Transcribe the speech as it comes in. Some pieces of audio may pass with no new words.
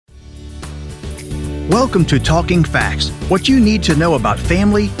Welcome to Talking Facts, what you need to know about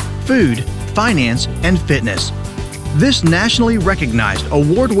family, food, finance, and fitness. This nationally recognized,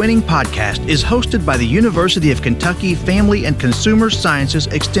 award-winning podcast is hosted by the University of Kentucky Family and Consumer Sciences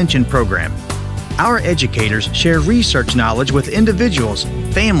Extension Program. Our educators share research knowledge with individuals,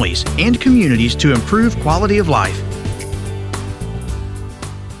 families, and communities to improve quality of life.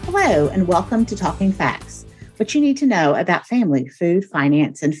 Hello, and welcome to Talking Facts, what you need to know about family, food,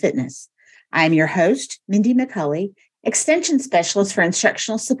 finance, and fitness. I am your host, Mindy McCulley, Extension Specialist for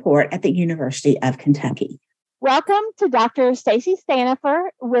Instructional Support at the University of Kentucky. Welcome to Dr. Stacy Stanifer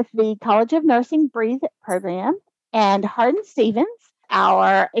with the College of Nursing Breathe program and Hardin Stevens,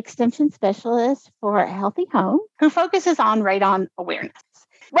 our Extension Specialist for a Healthy Home, who focuses on radon awareness.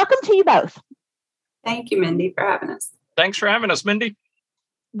 Welcome to you both. Thank you, Mindy, for having us. Thanks for having us, Mindy.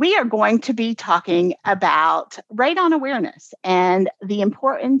 We are going to be talking about radon awareness and the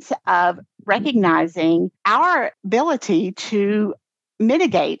importance of recognizing our ability to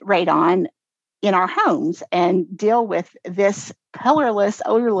mitigate radon in our homes and deal with this colorless,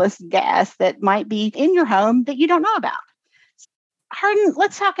 odorless gas that might be in your home that you don't know about. Hardin,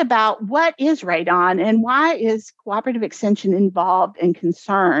 let's talk about what is radon and why is Cooperative Extension involved and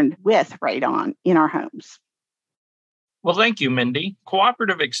concerned with radon in our homes? Well, thank you, Mindy.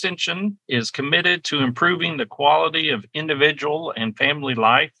 Cooperative Extension is committed to improving the quality of individual and family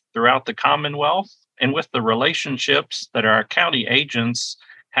life throughout the Commonwealth and with the relationships that our county agents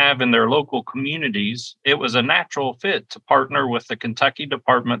have in their local communities. It was a natural fit to partner with the Kentucky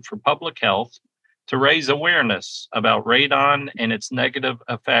Department for Public Health to raise awareness about radon and its negative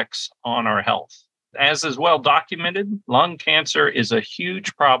effects on our health. As is well documented, lung cancer is a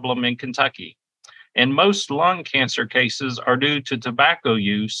huge problem in Kentucky. And most lung cancer cases are due to tobacco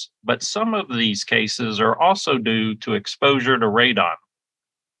use, but some of these cases are also due to exposure to radon.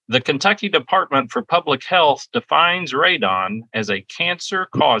 The Kentucky Department for Public Health defines radon as a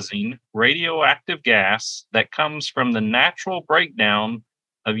cancer-causing radioactive gas that comes from the natural breakdown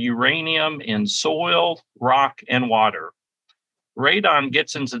of uranium in soil, rock, and water. Radon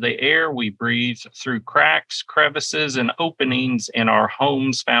gets into the air we breathe through cracks, crevices, and openings in our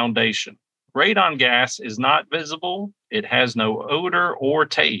home's foundation. Radon gas is not visible, it has no odor or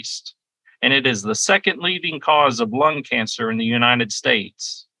taste, and it is the second leading cause of lung cancer in the United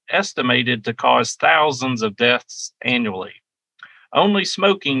States, estimated to cause thousands of deaths annually. Only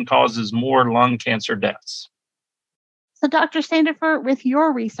smoking causes more lung cancer deaths. So, Dr. Stanifer, with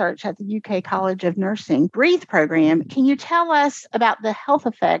your research at the UK College of Nursing Breathe program, can you tell us about the health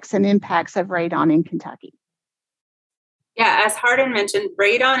effects and impacts of radon in Kentucky? Yeah, as Hardin mentioned,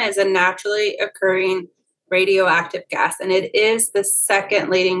 radon is a naturally occurring radioactive gas, and it is the second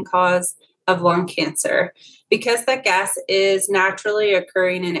leading cause of lung cancer. Because that gas is naturally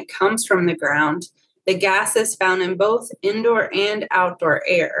occurring and it comes from the ground, the gas is found in both indoor and outdoor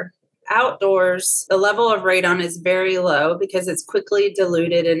air. Outdoors, the level of radon is very low because it's quickly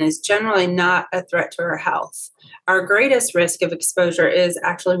diluted and is generally not a threat to our health. Our greatest risk of exposure is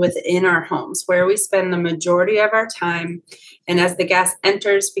actually within our homes, where we spend the majority of our time, and as the gas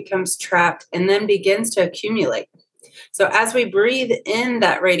enters, becomes trapped and then begins to accumulate. So as we breathe in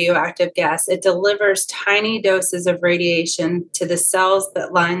that radioactive gas, it delivers tiny doses of radiation to the cells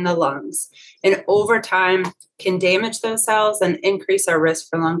that line the lungs, and over time can damage those cells and increase our risk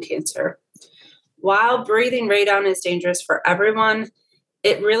for lung cancer. While breathing radon is dangerous for everyone,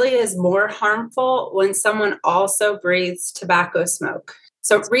 it really is more harmful when someone also breathes tobacco smoke.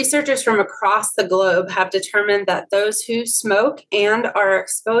 So researchers from across the globe have determined that those who smoke and are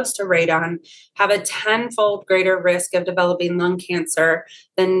exposed to radon have a 10-fold greater risk of developing lung cancer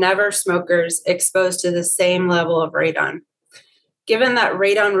than never smokers exposed to the same level of radon. Given that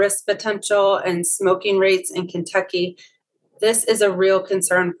radon risk potential and smoking rates in Kentucky, this is a real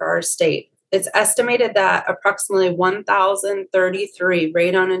concern for our state. It's estimated that approximately 1,033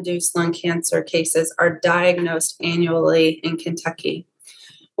 radon-induced lung cancer cases are diagnosed annually in Kentucky.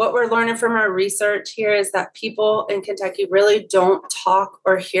 What we're learning from our research here is that people in Kentucky really don't talk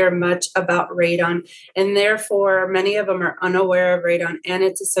or hear much about radon, and therefore many of them are unaware of radon and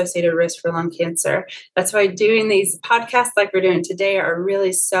its associated risk for lung cancer. That's why doing these podcasts like we're doing today are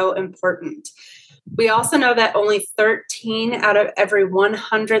really so important. We also know that only 13 out of every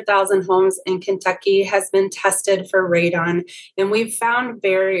 100,000 homes in Kentucky has been tested for radon, and we've found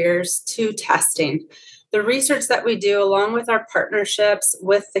barriers to testing. The research that we do, along with our partnerships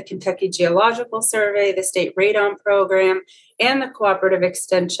with the Kentucky Geological Survey, the State Radon Program, and the Cooperative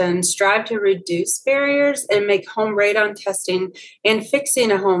Extension, strive to reduce barriers and make home radon testing and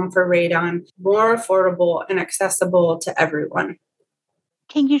fixing a home for radon more affordable and accessible to everyone.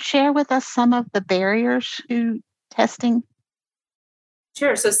 Can you share with us some of the barriers to testing?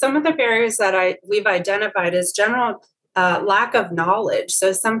 Sure. So some of the barriers that we've identified is general lack of knowledge.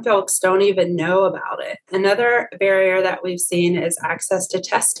 So some folks don't even know about it. Another barrier that we've seen is access to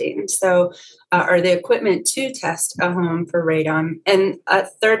testing. So, or the equipment to test a home for radon. And a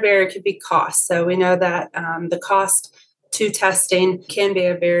third barrier could be cost. So we know that the cost to testing can be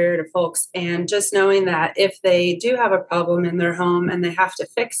a barrier to folks. And just knowing that if they do have a problem in their home and they have to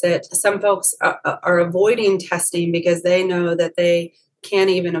fix it, some folks are avoiding testing because they know that they can't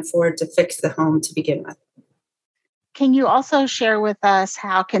even afford to fix the home to begin with. Can you also share with us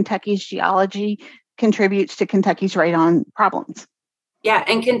how Kentucky's geology contributes to Kentucky's radon problems? Yeah,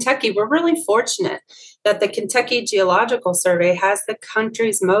 in Kentucky, we're really fortunate that the Kentucky Geological Survey has the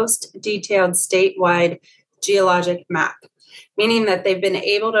country's most detailed statewide geologic map, meaning that they've been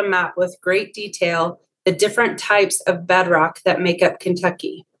able to map with great detail the different types of bedrock that make up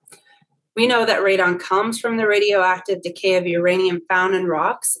Kentucky. We know that radon comes from the radioactive decay of uranium found in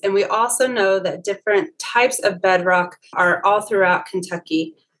rocks, and we also know that different types of bedrock are all throughout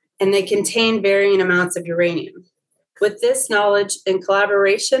Kentucky, and they contain varying amounts of uranium. With this knowledge, in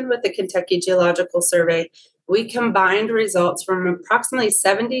collaboration with the Kentucky Geological Survey, we combined results from approximately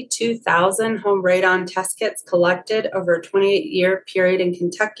 72,000 home radon test kits collected over a 28-year period in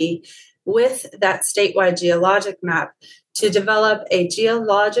Kentucky with that statewide geologic map to develop a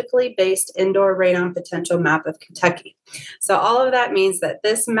geologically based indoor radon potential map of Kentucky. So all of that means that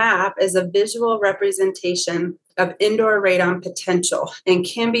this map is a visual representation of indoor radon potential and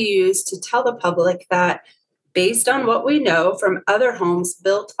can be used to tell the public that based on what we know from other homes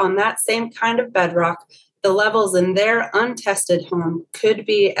built on that same kind of bedrock, the levels in their untested home could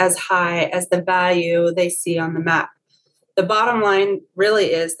be as high as the value they see on the map. The bottom line really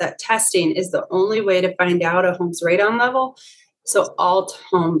is that testing is the only way to find out a home's radon level, so all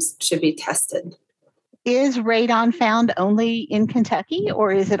homes should be tested. Is radon found only in Kentucky,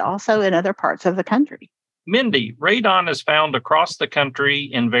 or is it also in other parts of the country? Mindy, radon is found across the country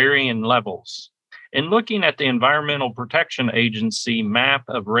in varying levels. In looking at the Environmental Protection Agency map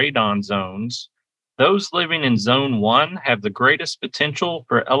of radon zones, those living in Zone 1 have the greatest potential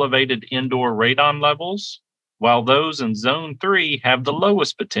for elevated indoor radon levels, while those in Zone 3 have the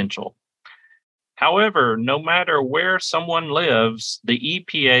lowest potential. However, no matter where someone lives, the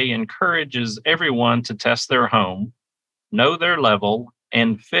EPA encourages everyone to test their home, know their level,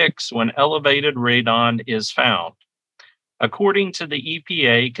 and fix when elevated radon is found. According to the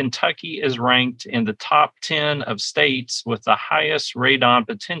EPA, Kentucky is ranked in the top 10 of states with the highest radon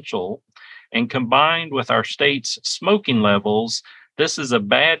potential, and combined with our state's smoking levels, this is a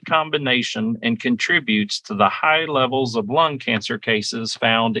bad combination and contributes to the high levels of lung cancer cases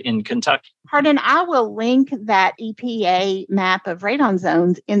found in Kentucky. Hardin, I will link that EPA map of radon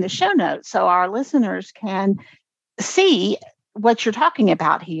zones in the show notes so our listeners can see what you're talking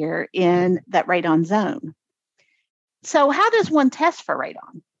about here in that radon zone. So how does one test for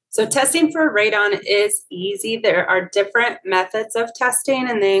radon? So testing for radon is easy. There are different methods of testing,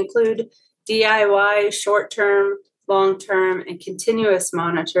 and they include DIY, short-term, long-term, and continuous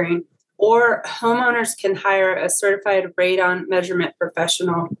monitoring, or homeowners can hire a certified radon measurement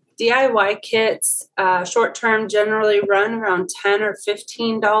professional. DIY kits, short-term generally run around $10 or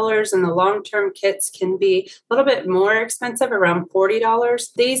 $15, and the long-term kits can be a little bit more expensive, around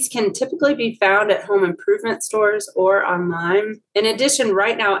 $40. These can typically be found at home improvement stores or online. In addition,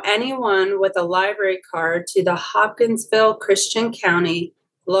 right now, anyone with a library card to the Hopkinsville, Christian County,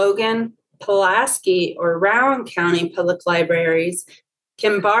 Logan, Pulaski, or Rowan County public libraries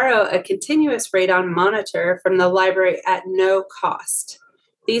can borrow a continuous radon monitor from the library at no cost.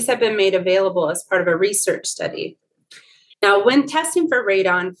 These have been made available as part of a research study. Now, when testing for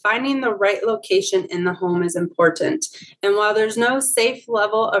radon, finding the right location in the home is important. And while there's no safe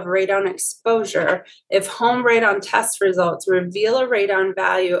level of radon exposure, if home radon test results reveal a radon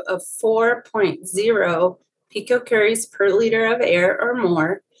value of 4.0 picocuries per liter of air or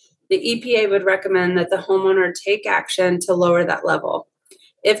more, the EPA would recommend that the homeowner take action to lower that level.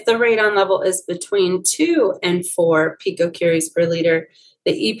 If the radon level is between 2 and 4 picocuries per liter,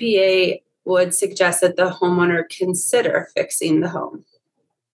 the EPA would suggest that the homeowner consider fixing the home.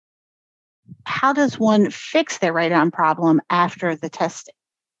 How does one fix their radon problem after the testing?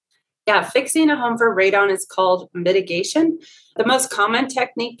 Yeah, fixing a home for radon is called mitigation. The most common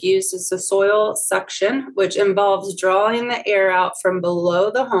technique used is the soil suction, which involves drawing the air out from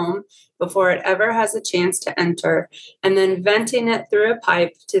below the home before it ever has a chance to enter, and then venting it through a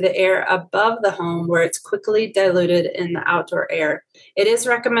pipe to the air above the home where it's quickly diluted in the outdoor air. It is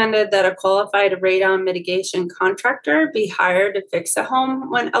recommended that a qualified radon mitigation contractor be hired to fix a home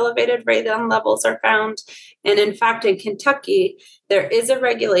when elevated radon levels are found. And in fact, in Kentucky, there is a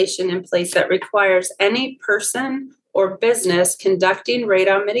regulation in place that requires any person or business conducting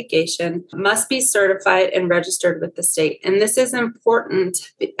radon mitigation must be certified and registered with the state. And this is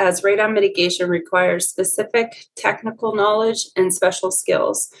important as radon mitigation requires specific technical knowledge and special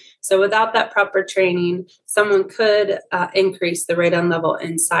skills. So without that proper training, someone could increase the radon level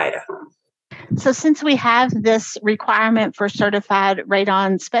inside a home. So since we have this requirement for certified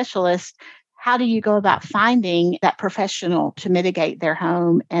radon specialists, how do you go about finding that professional to mitigate their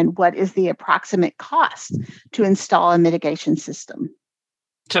home, and what is the approximate cost to install a mitigation system?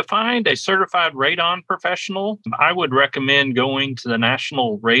 To find a certified radon professional, I would recommend going to the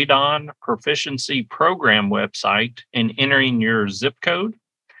National Radon Proficiency Program website and entering your zip code.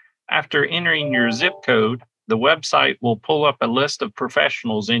 After entering your zip code, the website will pull up a list of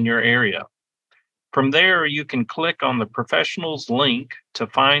professionals in your area. From there, you can click on the professionals link to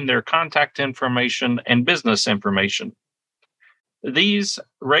find their contact information and business information. These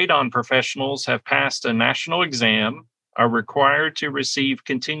radon professionals have passed a national exam, are required to receive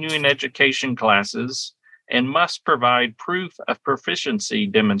continuing education classes, and must provide proof of proficiency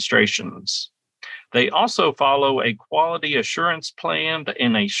demonstrations. They also follow a quality assurance plan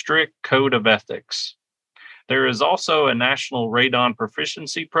and a strict code of ethics. There is also a national radon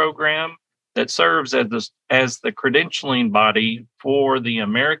proficiency program that serves as the credentialing body for the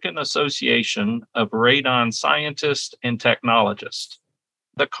American Association of Radon Scientists and Technologists.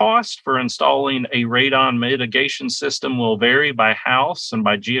 The cost for installing a radon mitigation system will vary by house and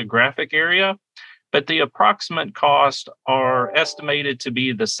by geographic area, but the approximate costs are estimated to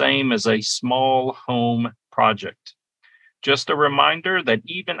be the same as a small home project. Just a reminder that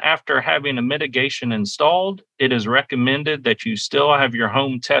even after having a mitigation installed, it is recommended that you still have your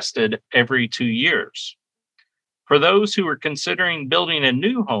home tested every 2 years. For those who are considering building a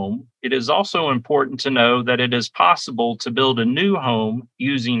new home, it is also important to know that it is possible to build a new home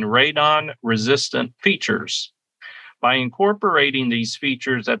using radon-resistant features. By incorporating these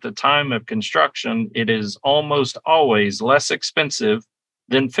features at the time of construction, it is almost always less expensive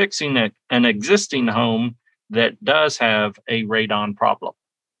than fixing an existing home that does have a radon problem.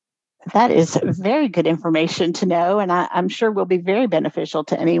 That is very good information to know, and I'm sure will be very beneficial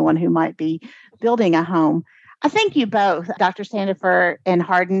to anyone who might be building a home. I thank you both, Dr. Sandifer and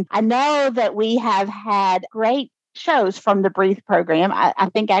Hardin. I know that we have had great shows from the Breathe program. I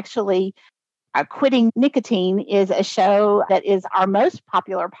think actually Quitting Nicotine is a show that is our most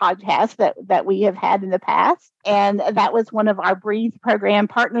popular podcast that we have had in the past, and that was one of our Breathe program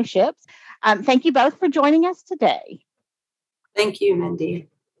partnerships. Thank you both for joining us today. Thank you, Mindy.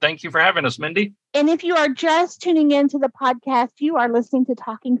 Thank you for having us, Mindy. And if you are just tuning into the podcast, you are listening to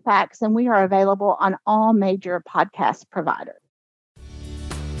Talking Facts, and we are available on all major podcast providers.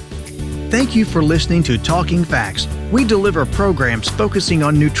 Thank you for listening to Talking Facts. We deliver programs focusing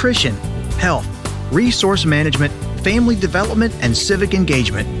on nutrition, health, resource management, family development, and civic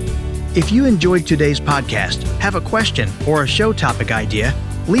engagement. If you enjoyed today's podcast, have a question or a show topic idea,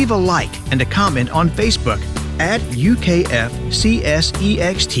 leave a like and a comment on Facebook at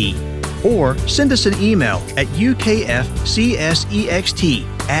UKFCSEXT or send us an email at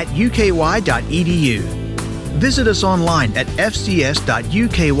ukfcsext@uky.edu. Visit us online at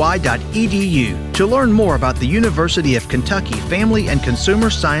fcs.uky.edu to learn more about the University of Kentucky Family and Consumer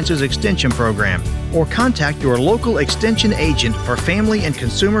Sciences Extension Program, or contact your local extension agent for Family and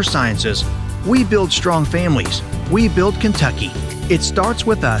Consumer Sciences. We build strong families. We build Kentucky. It starts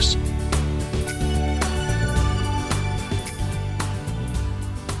with us.